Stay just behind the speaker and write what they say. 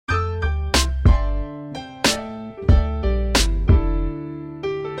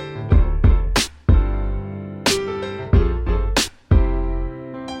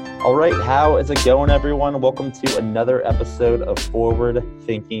All right, how is it going, everyone? Welcome to another episode of Forward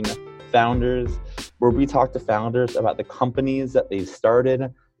Thinking Founders, where we talk to founders about the companies that they've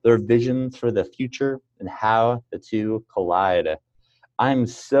started, their visions for the future, and how the two collide. I'm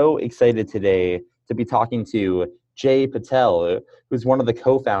so excited today to be talking to Jay Patel, who's one of the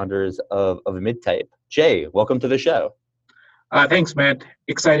co-founders of Midtype. Jay, welcome to the show. Thanks, Matt.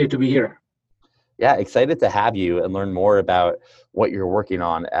 Excited to be here. Yeah, excited to have you and learn more about what you're working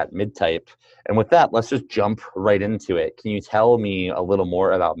on at Midtype. And with that, let's just jump right into it. Can you tell me a little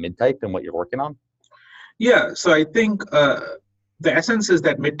more about Midtype and what you're working on? Yeah, so I think the essence is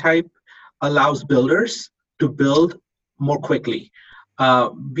that Midtype allows builders to build more quickly.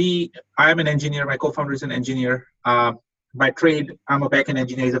 I'm an engineer. My co-founder is an engineer. By trade, I'm a backend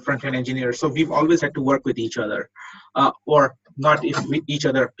engineer. He's a front-end engineer. So we've always had to work with each other, or not if with each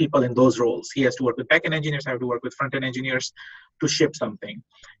other, people in those roles. He has to work with backend engineers. I have to work with front-end engineers to ship something.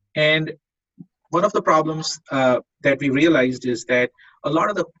 And one of the problems that we realized is that a lot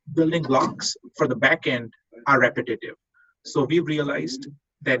of the building blocks for the backend are repetitive. So we realized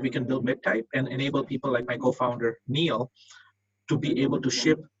that we can build Midtype and enable people like my co-founder, Neil, to be able to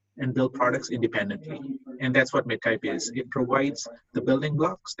ship and build products independently. And that's what Midtype is. It provides the building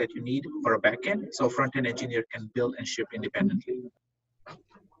blocks that you need for a backend, so a front-end engineer can build and ship independently.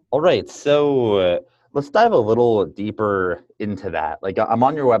 All right, so let's dive a little deeper into that. Like, I'm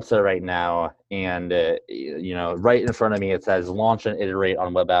on your website right now, and right in front of me it says launch and iterate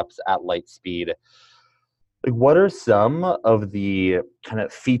on web apps at light speed. Like, what are some of the kind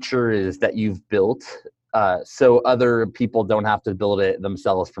of features that you've built so other people don't have to build it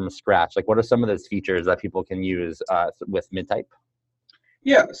themselves from scratch? Like, what are some of those features that people can use with Midtype?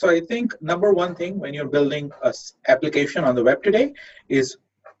 Yeah, so I think number one thing when you're building an application on the web today is,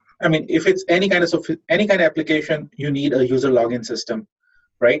 if it's any kind of application, you need a user login system,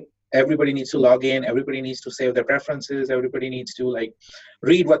 right? Everybody needs to log in. Everybody needs to save their preferences. Everybody needs to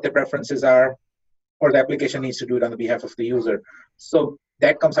read what their preferences are, or the application needs to do it on the behalf of the user. So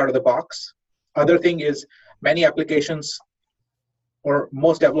that comes out of the box. Other thing is many applications or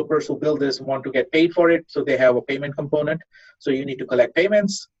most developers who build this want to get paid for it, so they have a payment component. So you need to collect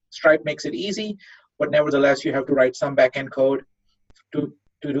payments. Stripe makes it easy, but nevertheless, you have to write some backend code to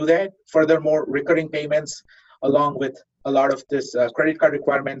do that. Furthermore, recurring payments, along with a lot of this credit card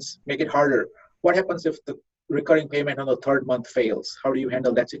requirements, make it harder. What happens if the recurring payment on the third month fails? How do you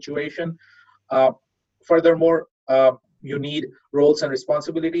handle that situation? Furthermore, you need roles and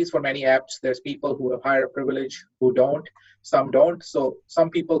responsibilities. For many apps, there's people who have higher privilege who don't, some don't. So some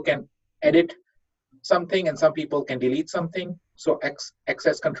people can edit something and some people can delete something. So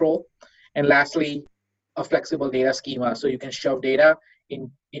access control. And lastly, a flexible data schema. So you can shove data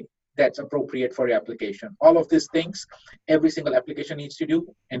in that's appropriate for your application. All of these things, every single application needs to do,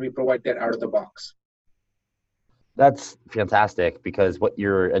 and we provide that out of the box. That's fantastic, because what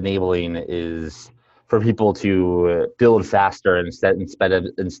you're enabling is for people to build faster instead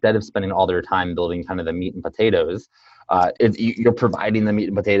of spending all their time building kind of the meat and potatoes. You're providing the meat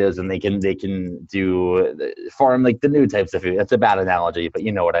and potatoes, and they can farm like the new types of food. That's a bad analogy, but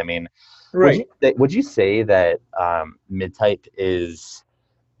you know what I mean. Right. Would you say that Midtype is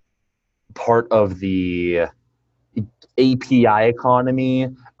part of the API economy?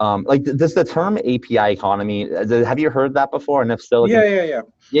 Does the term API economy, have you heard that before? And if so,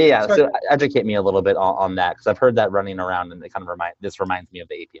 Yeah. So educate me a little bit on that, because I've heard that running around, and it kind of reminds me of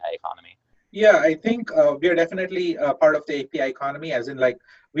the API economy. Yeah, I think we are definitely part of the API economy, as in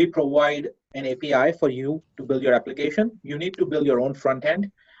we provide an API for you to build your application. You need to build your own front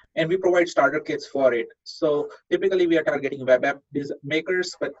end, and we provide starter kits for it. So typically we are targeting web app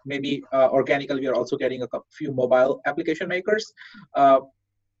makers, but maybe organically we are also getting a few mobile application makers.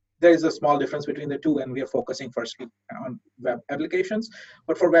 There is a small difference between the two, and we are focusing first on web applications.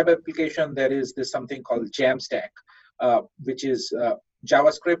 But for web application, there is this something called Jamstack, which is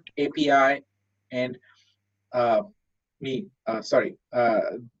JavaScript API and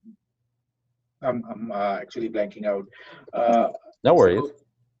I'm actually blanking out. No worries.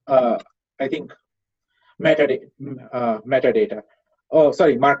 I think metadata. Oh,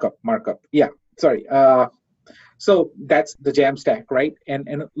 sorry, markup. Yeah, sorry. So that's the Jamstack, right? And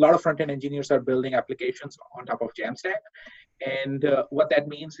a lot of front-end engineers are building applications on top of Jamstack. And what that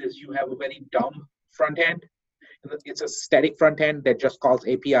means is you have a very dumb front end. It's a static front end that just calls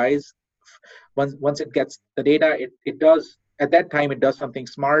APIs. Once it gets the data, it does, at that time, it does something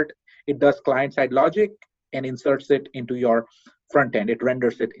smart. It does client-side logic and inserts it into your front end. It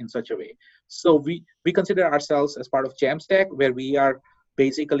renders it in such a way. So we consider ourselves as part of Jamstack, where we are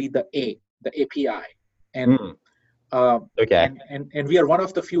basically the API. And Okay. And we are one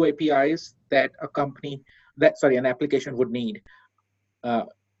of the few APIs that an application would need uh,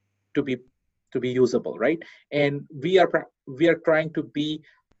 to be usable, right? And we are trying to be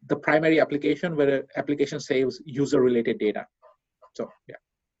the primary application where an application saves user related data. So yeah.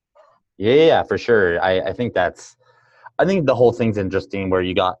 Yeah, for sure. I think the whole thing's interesting where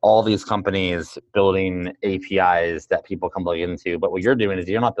you got all these companies building APIs that people can plug into. But what you're doing is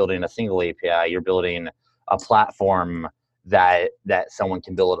you're not building a single API, you're building a platform that someone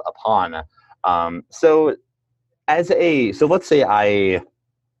can build upon. So let's say I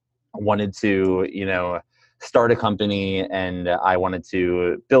wanted to, start a company and I wanted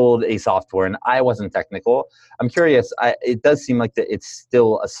to build a software and I wasn't technical. I'm curious, it does seem like that it's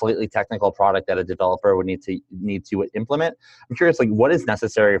still a slightly technical product that a developer would need to implement. I'm curious, like what is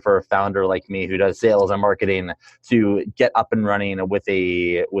necessary for a founder like me who does sales and marketing to get up and running with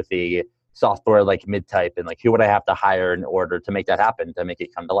a software like Midtype, and like who would I have to hire in order to make that happen, to make it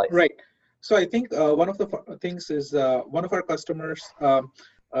come to life? Right. So I think one of the things is one of our customers,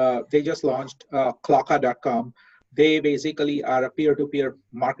 they just launched Clocka.com. They basically are a peer-to-peer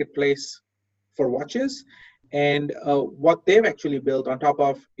marketplace for watches. And what they've actually built on top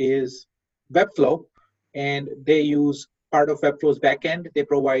of is Webflow. And they use part of Webflow's backend. They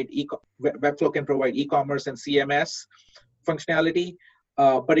provide Webflow can provide e-commerce and CMS functionality.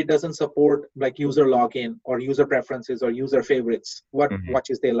 But it doesn't support like user login or user preferences or user favorites, what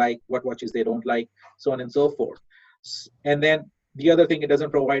watches they like, what watches they don't like, so on and so forth. And then the other thing it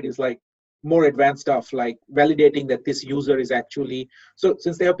doesn't provide is like more advanced stuff like validating that this user is actually, so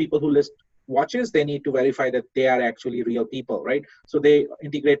since they have people who list watches, they need to verify that they are actually real people, right? So they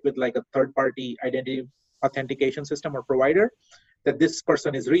integrate with like a third-party identity authentication system or provider that this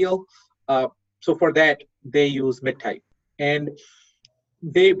person is real. So for that, they use Midtype. And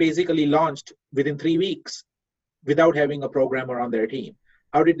they basically launched within 3 weeks without having a programmer on their team.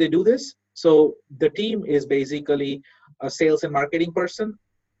 How did they do this? So the team is basically a sales and marketing person,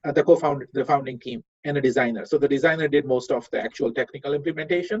 the founding team, and a designer. So the designer did most of the actual technical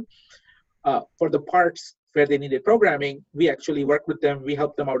implementation. For the parts where they needed programming, we actually worked with them. We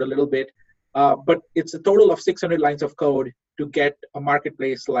helped them out a little bit. But it's a total of 600 lines of code to get a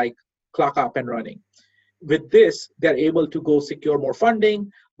marketplace like Clocka up and running. With this, they're able to go secure more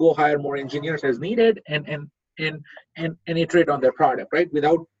funding, go hire more engineers as needed, and iterate on their product, right?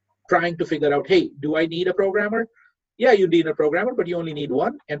 Without trying to figure out, hey, do I need a programmer? Yeah, you need a programmer, but you only need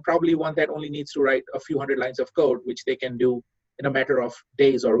one, and probably one that only needs to write a few hundred lines of code, which they can do in a matter of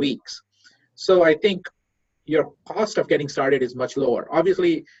days or weeks. So I think your cost of getting started is much lower.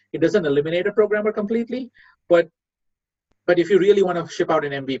 Obviously, it doesn't eliminate a programmer completely, but if you really want to ship out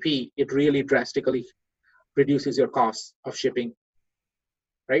an MVP, it really drastically reduces your costs of shipping,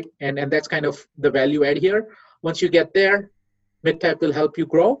 right? And that's kind of the value add here. Once you get there, Midtype will help you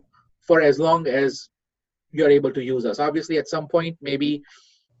grow for as long as you're able to use us. Obviously, at some point, maybe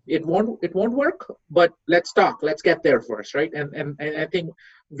it won't work, but let's get there first, right? And I think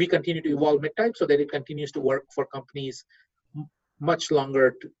we continue to evolve Midtype so that it continues to work for companies much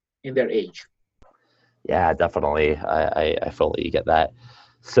longer in their age. Yeah, definitely. I fully get that.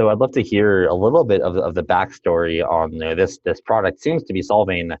 So I'd love to hear a little bit of the backstory on this product. Seems to be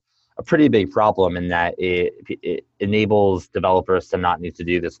solving a pretty big problem in that it enables developers to not need to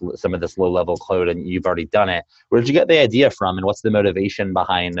do some of this low level code, and you've already done it. Where did you get the idea from, and what's the motivation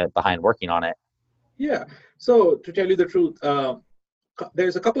behind working on it? Yeah. So to tell you the truth,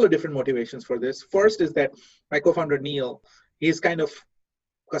 there's a couple of different motivations for this. First is that my co-founder Neil, he's kind of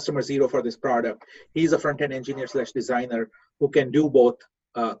customer zero for this product. He's a front-end engineer / designer who can do both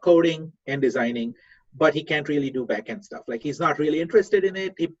coding and designing, but he can't really do back-end stuff. Like he's not really interested in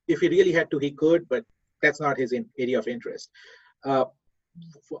it. If he really had to, he could, but that's not his area of interest.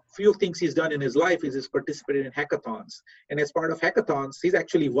 Few things he's done in his life is he's participated in hackathons. And as part of hackathons, he's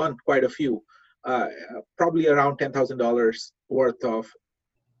actually won quite a few, probably around $10,000 worth of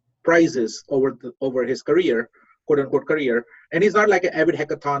prizes over his career, quote unquote career. And he's not like an avid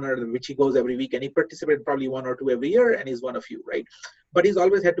hackathoner, which he goes every week, and he participated probably 1 or 2 every year, and he's won a few, right? But he's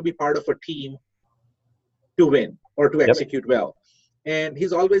always had to be part of a team to win or to execute well. And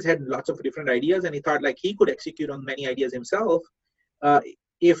he's always had lots of different ideas, and he thought like he could execute on many ideas himself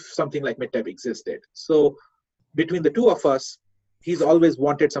if something like Midtype existed. So between the two of us, he's always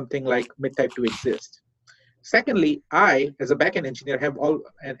wanted something like Midtype to exist. Secondly, I, as a backend engineer, have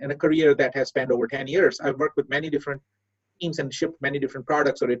a career that has spanned over 10 years. I've worked with many different teams and shipped many different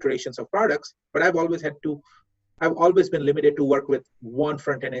products or iterations of products, but I've always been limited to work with one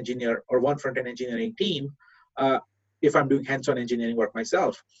front-end engineer or one front-end engineering team if I'm doing hands-on engineering work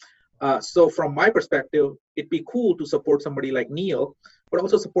myself. So from my perspective, it'd be cool to support somebody like Neil, but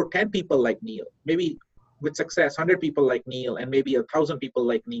also support 10 people like Neil, maybe with success, 100 people like Neil, and maybe 1,000 people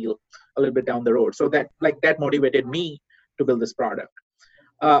like Neil a little bit down the road. So that motivated me to build this product.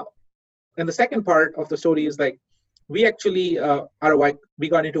 Uh, and the second part of the story is like, we actually we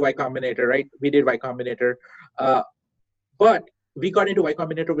got into Y Combinator, right? We did Y Combinator, but we got into Y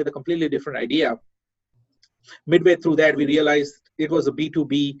Combinator with a completely different idea. Midway through that, we realized it was a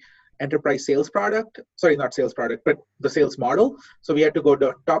B2B enterprise sales product. Sorry, not sales product, but the sales model. So we had to go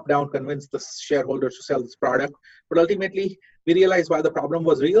top down, convince the shareholders to sell this product. But ultimately, we realized while the problem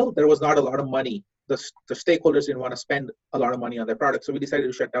was real, there was not a lot of money. The stakeholders didn't want to spend a lot of money on their product. So we decided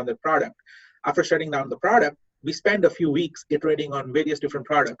to shut down the product. After shutting down the product, we spent a few weeks iterating on various different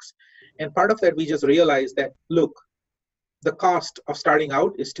products. And part of that, we just realized that, look, the cost of starting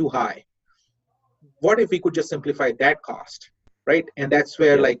out is too high. What if we could just simplify that cost, right? And that's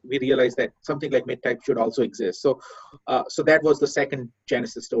where like we realized that something like MidType should also exist. So that was the second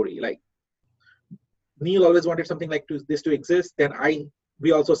Genesis story. Like Neil always wanted something like this to exist. Then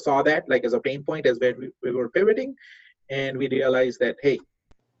we also saw that like as a pain point as where we were pivoting, and we realized that, hey,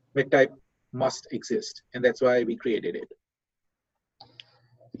 MidType must exist, and that's why we created it.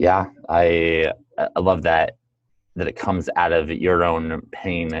 Yeah, I love that it comes out of your own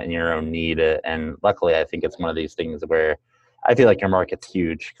pain and your own need. And luckily, I think it's one of these things where I feel like your market's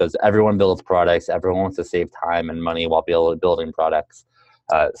huge because everyone builds products. Everyone wants to save time and money while building products.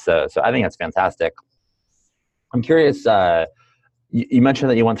 So I think that's fantastic. I'm curious, you mentioned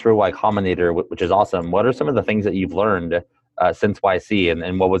that you went through Y Combinator, which is awesome. What are some of the things that you've learned since YC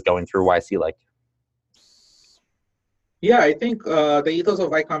and what was going through YC like? Yeah, I think the ethos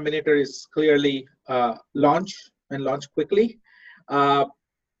of Y Combinator is clearly launch and launch quickly.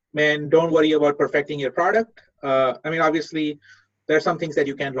 And don't worry about perfecting your product. I mean, obviously, there are some things that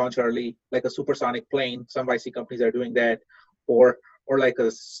you can launch early, like a supersonic plane. Some YC companies are doing that, or like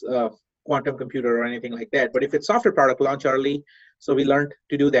a quantum computer or anything like that. But if it's software product, launch early. So we learned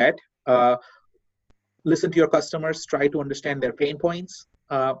to do that. Listen to your customers, try to understand their pain points,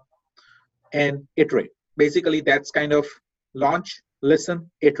 and iterate. Basically, that's kind of launch, listen,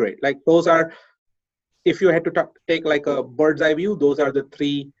 iterate. Like those are, if you had to take like a bird's eye view, those are the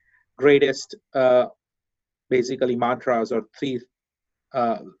three greatest basically mantras or three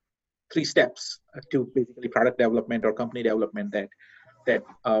steps to basically product development or company development that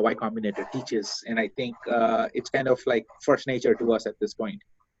Y Combinator teaches. And I think it's kind of like first nature to us at this point.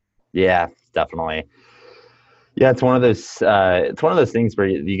 Yeah, definitely. Yeah, it's one of those things where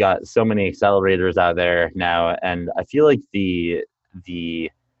you got so many accelerators out there now, and I feel like the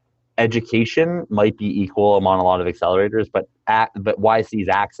education might be equal among a lot of accelerators, but YC's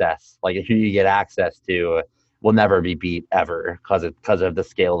access, like who you get access to, will never be beat ever because of the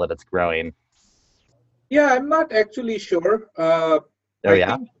scale that it's growing. Yeah, I'm not actually sure.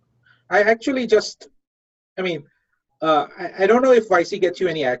 Think I actually just, I mean, I don't know if YC gets you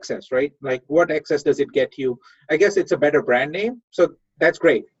any access, right? Like, what access does it get you? I guess it's a better brand name, so that's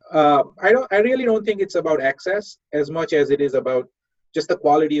great. I really don't think it's about access as much as it is about just the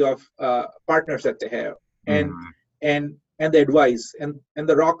quality of partners that they have, and the advice and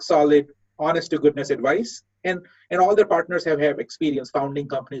the rock solid, honest to goodness advice, and all their partners have experience founding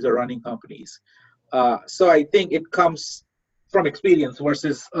companies or running companies. So I think it comes from experience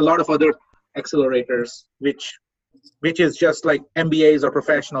versus a lot of other accelerators, which is just like MBAs or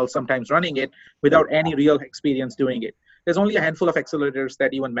professionals sometimes running it without any real experience doing it. There's only a handful of accelerators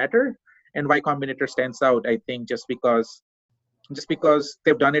that even matter, and Y Combinator stands out, I think, just because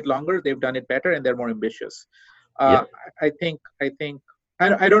they've done it longer, they've done it better, and they're more ambitious. I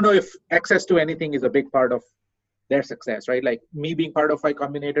don't know if access to anything is a big part of their success, right? Like me being part of Y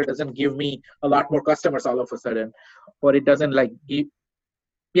Combinator doesn't give me a lot more customers all of a sudden, or it doesn't like give.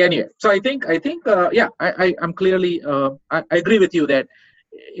 Yeah, anyway, so I think I'm clearly I agree with you that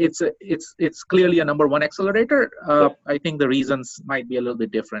it's clearly a number one accelerator. I think the reasons might be a little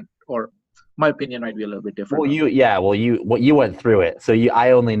bit different, or my opinion might be a little bit different. Well, you went through it, so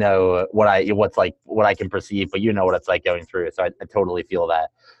I only know what I can perceive, but you know what it's like going through it. So I totally feel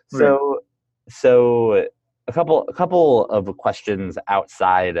that. So a couple of questions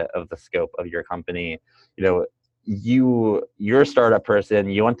outside of the scope of your company. You're a startup person.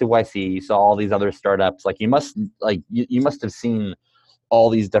 You went to YC. You saw all these other startups. Like you must have seen all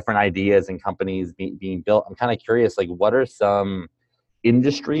these different ideas and companies being built. I'm kind of curious. Like, what are some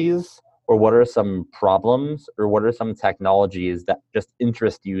industries, or what are some problems, or what are some technologies that just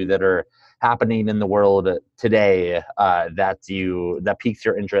interest you that are happening in the world today that piques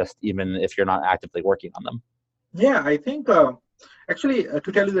your interest, even if you're not actively working on them? Yeah, I think Actually,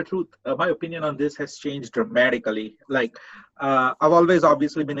 to tell you the truth, my opinion on this has changed dramatically. Like, I've always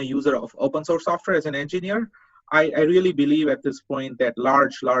obviously been a user of open source software as an engineer. I really believe at this point that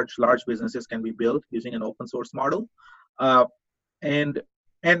large businesses can be built using an open source model. Uh, and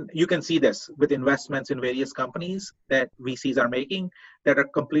you can see this with investments in various companies that VCs are making that are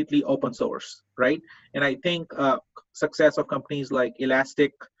completely open source, right? And I think success of companies like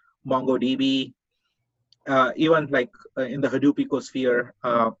Elastic, MongoDB, even like in the Hadoop ecosphere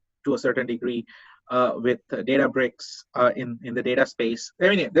to a certain degree, with Databricks in the data space. I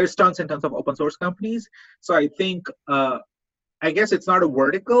mean, there's tons and tons of open source companies. So I think I guess it's not a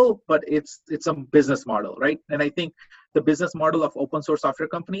vertical, but it's a business model, right? And I think the business model of open source software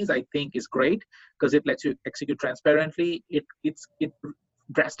companies, I think, is great because it lets you execute transparently. It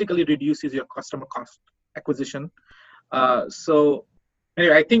drastically reduces your customer cost acquisition. So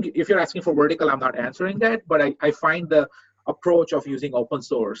anyway, I think if you're asking for vertical, I'm not answering that, but I find the approach of using open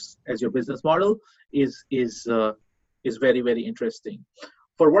source as your business model is very, very interesting.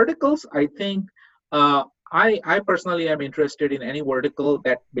 For verticals, I think I personally am interested in any vertical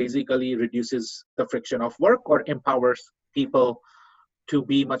that basically reduces the friction of work or empowers people to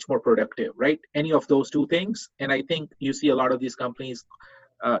be much more productive, right? Any of those two things. And I think you see a lot of these companies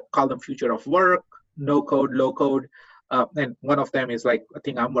call them future of work, no code, low code. And one of them is like a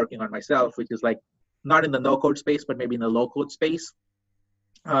thing I'm working on myself, which is like not in the no code space, but maybe in the low code space.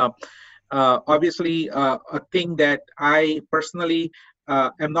 Obviously, a thing that I personally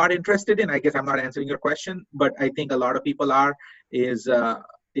am not interested in, I guess I'm not answering your question, but I think a lot of people are, is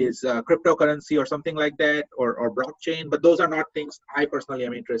cryptocurrency or something like that, or blockchain. But those are not things I personally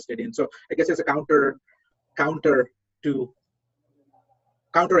am interested in. So I guess it's a counter answer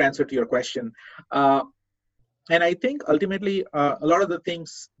to your question. And I think ultimately, a lot of the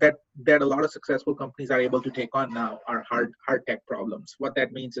things that a lot of successful companies are able to take on now are hard tech problems. What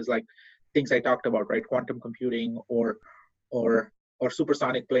that means is like things I talked about, right? Quantum computing or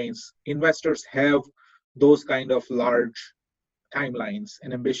supersonic planes. Investors have those kind of large timelines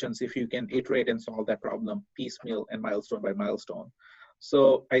and ambitions if you can iterate and solve that problem piecemeal and milestone by milestone.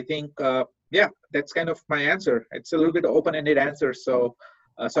 So I think, yeah, that's kind of my answer. It's a little bit open-ended answer, so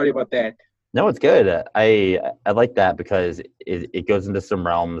sorry about that. No, it's good. I like that because it goes into some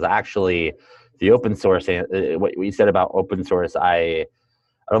realms. Actually, the open source, what you said about open source, I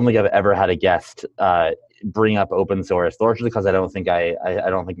don't think I've ever had a guest bring up open source, largely because I don't think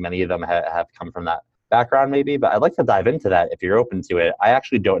many of them have come from that background, maybe. But I'd like to dive into that if you're open to it. I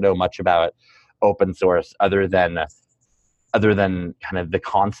actually don't know much about open source other than kind of the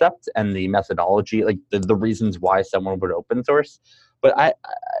concept and the methodology, like the reasons why someone would open source. But I'd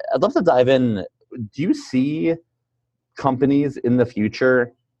love to dive in. Do you see companies in the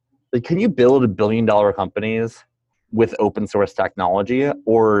future? Like, can you build $1 billion companies with open source technology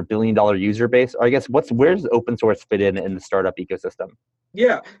or $1 billion user base? Or I guess where does open source fit in the startup ecosystem?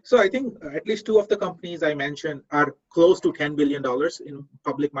 Yeah, so I think at least two of the companies I mentioned are close to $10 billion in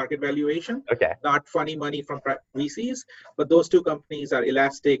public market valuation. Okay. Not funny money from VCs, but those two companies are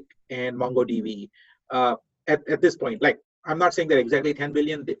Elastic and MongoDB. At this point, like, I'm not saying they're exactly 10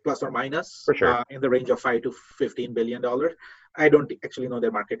 billion plus or minus, for sure, in the range of $5 to $15 billion. I don't actually know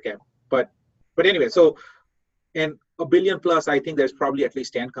their market cap, but anyway, so, and $1 billion plus, I think there's probably at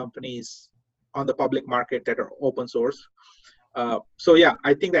least 10 companies on the public market that are open source. So yeah,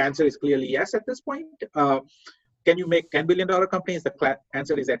 I think the answer is clearly yes at this point. Can you make $10 billion companies? The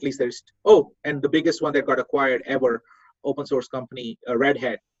answer is at least there's, and the biggest one that got acquired ever, open source company, Red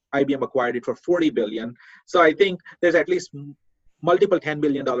Hat, IBM acquired it for $40 billion. So I think there's at least multiple $10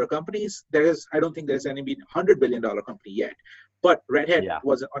 billion companies. I don't think there's any $100 billion company yet, but Red Hat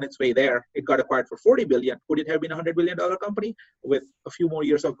was on its way there. It got acquired for $40 billion. Would it have been a $100 billion company with a few more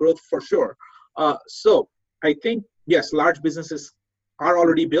years of growth? For sure. So I think, yes, large businesses are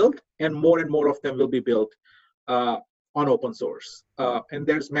already built, and more of them will be built on open source. And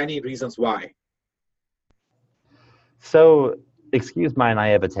there's many reasons why. So, excuse my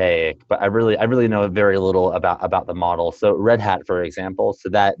naivete, but I really know very little about the model. So Red Hat, for example, so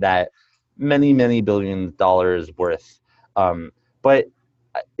that many billions dollars worth. But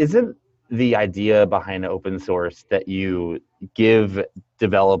isn't the idea behind open source that you give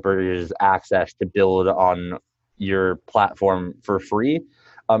developers access to build on your platform for free?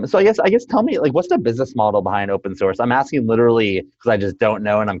 So I guess tell me, like, what's the business model behind open source? I'm asking literally because I just don't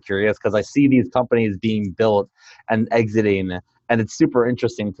know, and I'm curious because I see these companies being built and exiting, and it's super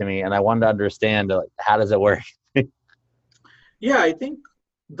interesting to me, and I wanted to understand, like, how does it work? Yeah, I think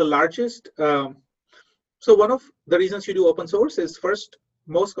the largest. So one of the reasons you do open source is, first,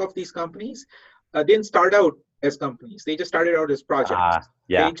 most of these companies didn't start out as companies. They just started out as projects.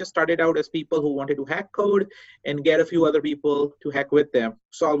 Yeah. They just started out as people who wanted to hack code and get a few other people to hack with them,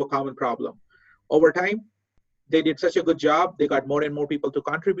 solve a common problem. Over time, they did such a good job. They got more and more people to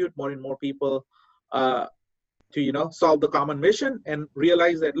contribute, more and more people to solve the common mission, and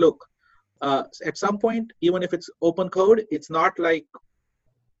realize that look, at some point, even if it's open code, it's not like,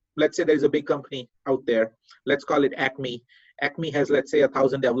 let's say there's a big company out there. Let's call it Acme. Acme has, let's say,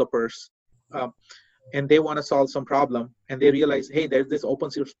 1,000 developers. And they want to solve some problem, and they realize, hey, there's this open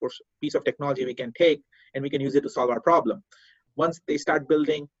source piece of technology we can take and we can use it to solve our problem. Once they start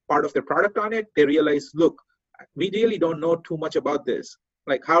building part of their product on it, they realize, look, we really don't know too much about this.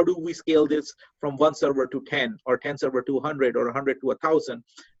 Like, how do we scale this from 1 server to 10, or 10 server to 100, or 100 to 1,000?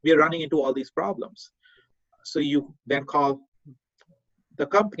 We are running into all these problems. So you then call the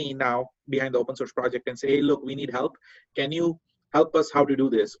company now behind the open source project and say, hey, look, we need help. Can you help us how to do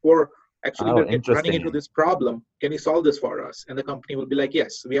this? Or actually, we're running into this problem. Can you solve this for us? And the company will be like,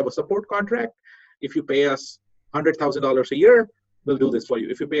 yes, we have a support contract. If you pay us $100,000 a year, we'll do this for you.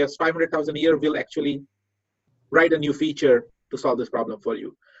 If you pay us $500,000 a year, we'll actually write a new feature to solve this problem for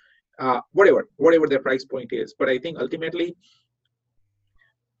you. Whatever their price point is. But I think ultimately,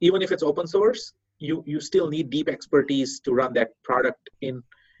 even if it's open source, you still need deep expertise to run that product in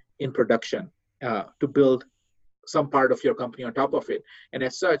production, to build some part of your company on top of it. And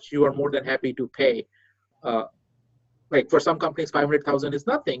as such, you are more than happy to pay. Like for some companies, 500,000 is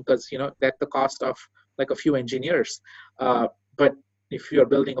nothing, because that's the cost of like a few engineers. But if you're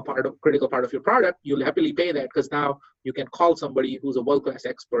building a critical part of your product, you'll happily pay that, because now you can call somebody who's a world-class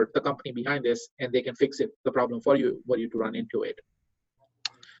expert, the company behind this, and they can fix the problem for you to run into it.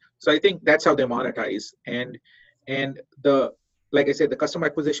 So I think that's how they monetize. And like I said, the customer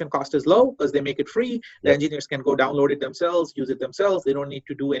acquisition cost is low because they make it free. The engineers can go download it themselves, use it themselves. They don't need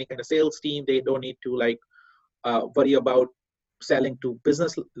to do any kind of sales team. They don't need to worry about selling to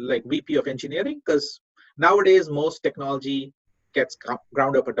business, like VP of engineering, because nowadays most technology gets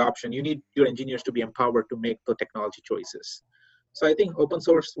ground up adoption. You need your engineers to be empowered to make the technology choices. So I think open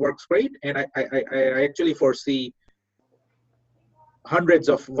source works great, and I actually foresee hundreds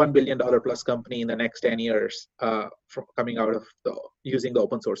of $1 billion plus company in the next 10 years from coming out of using the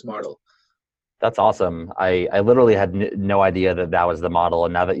open source model. That's awesome. I literally had no idea that was the model,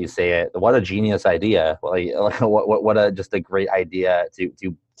 and now that you say it, what a genius idea! What just a great idea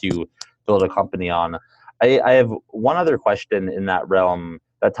to build a company on. I have one other question in that realm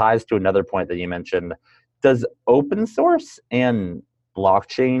that ties to another point that you mentioned. Does open source and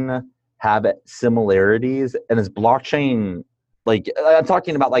blockchain have similarities? And is blockchain, like, I'm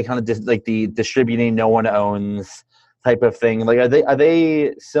talking about like kind of like the distributing, no one owns type of thing. Like, are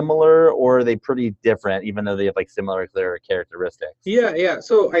they similar, or are they pretty different, even though they have like similar characteristics? Yeah.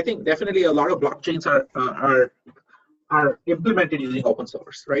 So I think definitely a lot of blockchains are implemented using open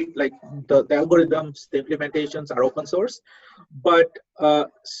source, right? Like the algorithms, the implementations are open source, but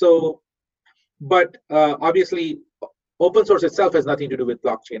obviously open source itself has nothing to do with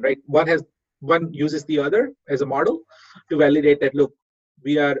blockchain, right? One uses the other as a model to validate that, look,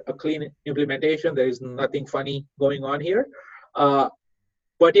 we are a clean implementation. There is nothing funny going on here.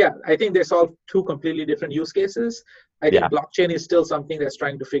 But yeah, I think they solve two completely different use cases. I think blockchain is still something that's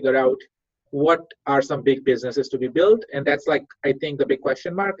trying to figure out what are some big businesses to be built, and that's like, I think, the big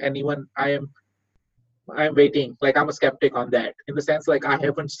question mark. And even I'm waiting, like I'm a skeptic on that, in the sense like I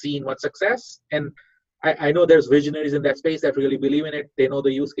haven't seen much success, and I know there's visionaries in that space that really believe in it. They know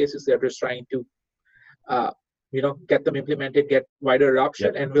the use cases. They're just trying to get them implemented, get wider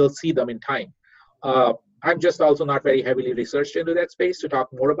adoption, and we'll see them in time. I'm just also not very heavily researched into that space to talk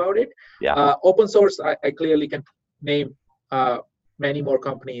more about it. Open source, I clearly can name many more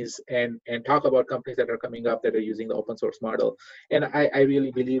companies and talk about companies that are coming up that are using the open source model. And I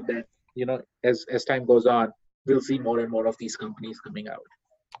really believe that, as time goes on, we'll see more and more of these companies coming out.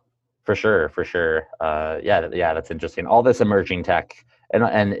 For sure. Yeah, that's interesting. All this emerging tech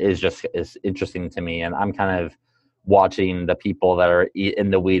and is interesting to me. And I'm kind of watching the people that are in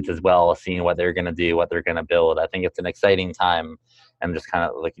the weeds as well, seeing what they're going to do, what they're going to build. I think it's an exciting time. I'm just kind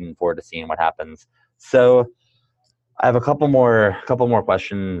of looking forward to seeing what happens. So I have a couple more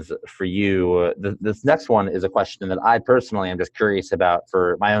questions for you. This next one is a question that I personally am just curious about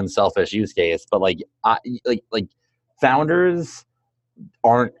for my own selfish use case. But like founders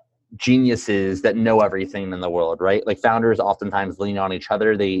aren't geniuses that know everything in the world, right? Like founders oftentimes lean on each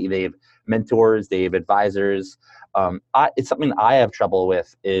other. They have mentors, they have advisors. It's something I have trouble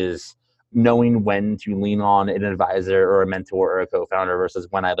with, is knowing when to lean on an advisor or a mentor or a co-founder versus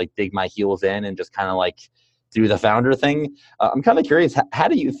when I like dig my heels in and just kind of like do the founder thing. I'm kind of curious, how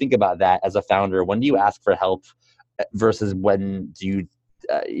do you think about that as a founder? When do you ask for help versus when do you,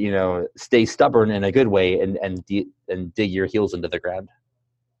 stay stubborn in a good way and dig your heels into the ground?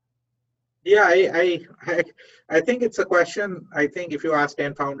 Yeah, I think it's a question. I think if you ask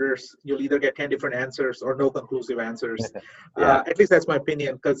 10 founders, you'll either get 10 different answers or no conclusive answers. Yeah. At least that's my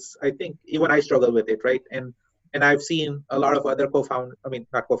opinion, because I think even I struggle with it, right? And I've seen a lot of other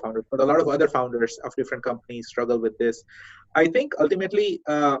not co-founders, but a lot of other founders of different companies struggle with this. I think ultimately,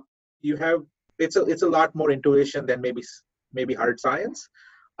 you have it's a lot more intuition than maybe hard science.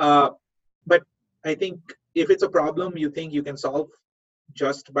 But I think if it's a problem you think you can solve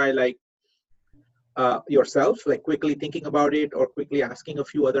just by yourself, like quickly thinking about it or quickly asking a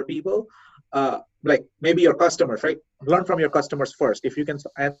few other people, like maybe your customers, right? Learn from your customers first. If you can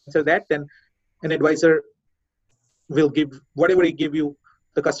answer that, then an advisor will give whatever he give you,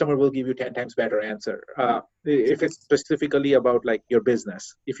 the customer will give you 10 times better answer. If it's specifically about like your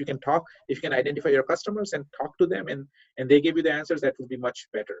business, if you can identify your customers and talk to them and they give you the answers, that will be much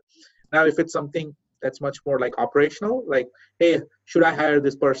better. Now, if it's something that's much more like operational, like, hey, should I hire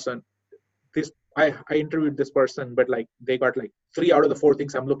this person? I interviewed this person, but like they got like 3 out of the 4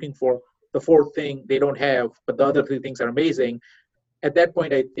 things I'm looking for. The 4th thing they don't have, but the other 3 things are amazing. At that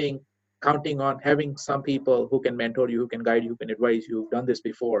point, I think counting on having some people who can mentor you, who can guide you, who can advise you, who've done this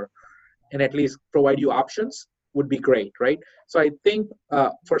before, and at least provide you options would be great, right? So I think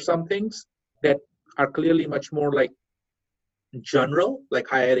for some things that are clearly much more like general, like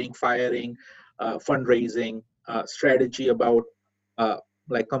hiring, firing, fundraising, strategy about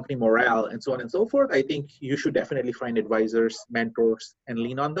like company morale and so on and so forth, I think you should definitely find advisors, mentors, and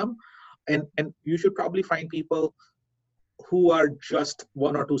lean on them. And you should probably find people who are just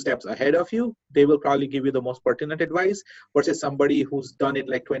 1 or 2 steps ahead of you. They will probably give you the most pertinent advice versus somebody who's done it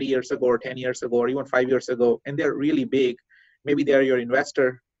like 20 years ago or 10 years ago or even 5 years ago, and they're really big. Maybe they're your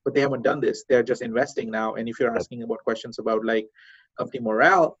investor, but they haven't done this. They're just investing now. And if you're asking about questions about like company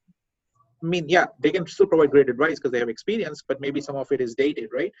morale, I mean, yeah, they can still provide great advice because they have experience, but maybe some of it is dated,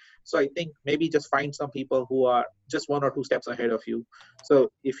 right? So I think maybe just find some people who are just 1 or 2 steps ahead of you.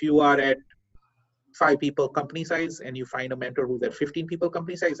 So if you are at 5 people company size and you find a mentor who's at 15 people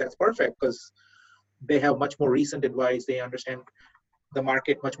company size, that's perfect because they have much more recent advice. They understand the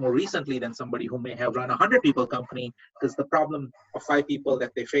market much more recently than somebody who may have run a 100 people company, because the problem of 5 people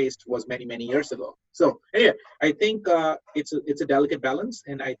that they faced was many, many years ago. So anyway, I think it's a delicate balance.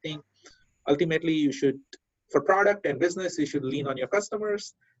 And I think ultimately you should, for product and business, you should lean on your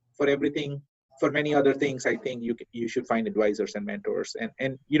customers. For everything, for many other things, I think you should find advisors and mentors.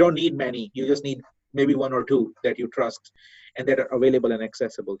 And you don't need many. You just need maybe 1 or 2 that you trust and that are available and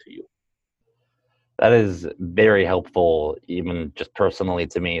accessible to you. That is very helpful, even just personally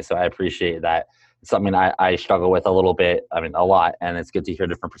to me. So I appreciate that. It's something I struggle with a little bit, a lot, and it's good to hear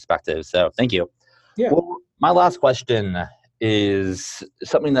different perspectives. So thank you. Yeah. Well, my last question is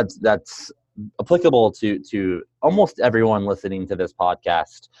something that's applicable to almost everyone listening to this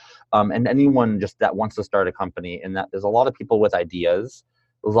podcast, and anyone just that wants to start a company. And that there's a lot of people with ideas.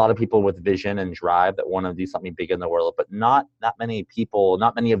 There's a lot of people with vision and drive that want to do something big in the world, but not many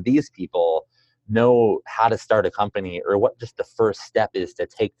of these people know how to start a company or what just the first step is to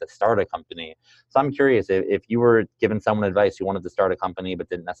take to start a company. So I'm curious, if you were giving someone advice who wanted to start a company but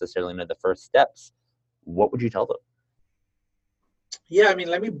didn't necessarily know the first steps, what would you tell them? Yeah, I mean,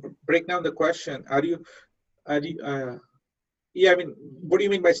 let me break down the question. What do you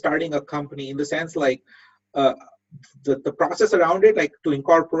mean by starting a company? In the sense like the process around it, like to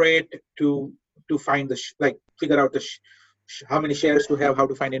incorporate, to find figure out how many shares to have, how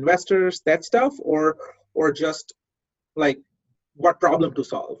to find investors, that stuff, or just like what problem to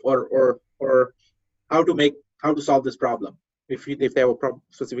solve, or how to solve this problem if they have a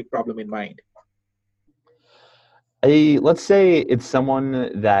specific problem in mind. Let's say it's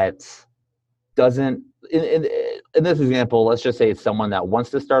someone that doesn't, in this example, let's just say it's someone that wants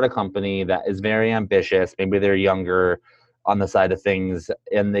to start a company that is very ambitious. Maybe they're younger on the side of things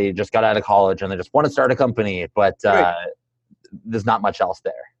and they just got out of college and they just want to start a company, but right. There's not much else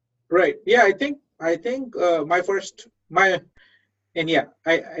there. Right. Yeah. I think my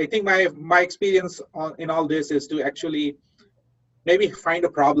experience in all this is to actually maybe find a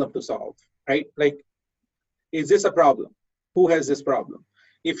problem to solve, right? Like, is this a problem? Who has this problem?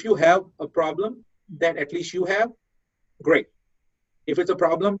 If you have a problem that at least you have, great. If it's a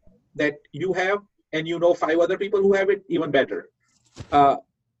problem that you have and you know 5 other people who have it, even better.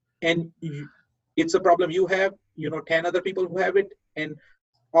 It's a problem you have, 10 other people who have it, and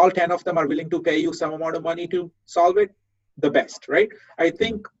all 10 of them are willing to pay you some amount of money to solve it, the best, right? I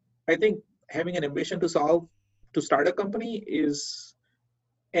think having an ambition to solve to start a company is,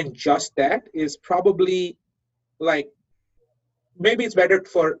 and just that is probably like, maybe it's better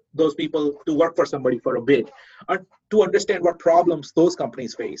for those people to work for somebody for a bit, to understand what problems those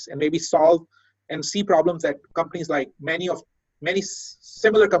companies face, and maybe solve and see problems that companies like many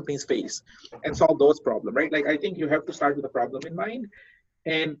similar companies face, and solve those problems, right? Like, I think you have to start with a problem in mind,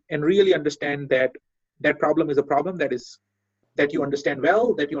 and really understand that that problem is a problem that you understand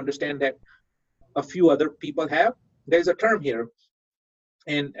well, that you understand that a few other people have. There's a term here,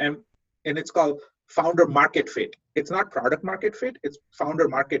 and and and it's called founder market fit. It's not product market fit, it's founder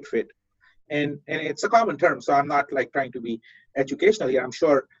market fit. And it's a common term, so I'm not like trying to be educational here. I'm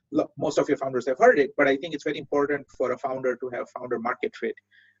sure most of your founders have heard it, but I think it's very important for a founder to have founder market fit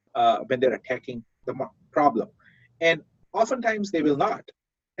when they're attacking the problem. And oftentimes they will not,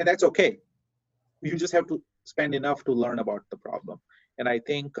 and that's okay. You just have to spend enough to learn about the problem. And I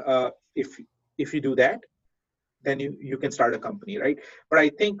think if you do that, then you can start a company, right? But I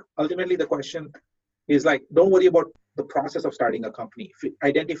think ultimately the question is like, don't worry about the process of starting a company.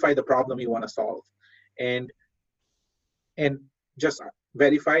 Identify the problem you want to solve, and and just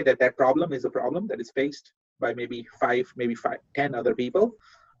verify that that problem is a problem that is faced by maybe 10 other people,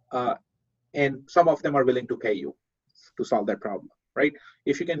 and some of them are willing to pay you to solve that problem, right?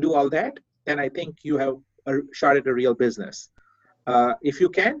 If you can do all that, then I think you have a shot at a real business. If you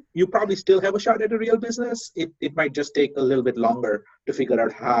can, you probably still have a shot at a real business. It might just take a little bit longer to figure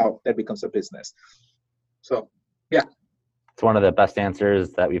out how that becomes a business. So, yeah. It's one of the best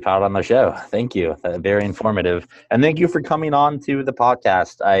answers that we've had on the show. Thank you. Very informative. And thank you for coming on to the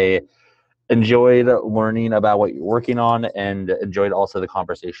podcast. I enjoyed learning about what you're working on, and enjoyed also the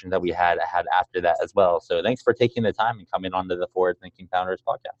conversation that we had after that as well. So thanks for taking the time and coming on to the Forward Thinking Founders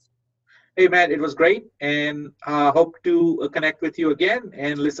podcast. Hey, Matt, it was great, and hope to connect with you again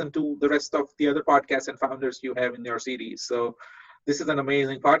and listen to the rest of the other podcasts and founders you have in your series. So this is an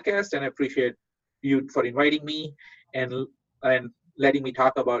amazing podcast, and I appreciate you for inviting me and letting me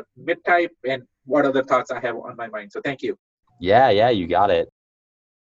talk about MidType and what other thoughts I have on my mind. So thank you. Yeah, you got it.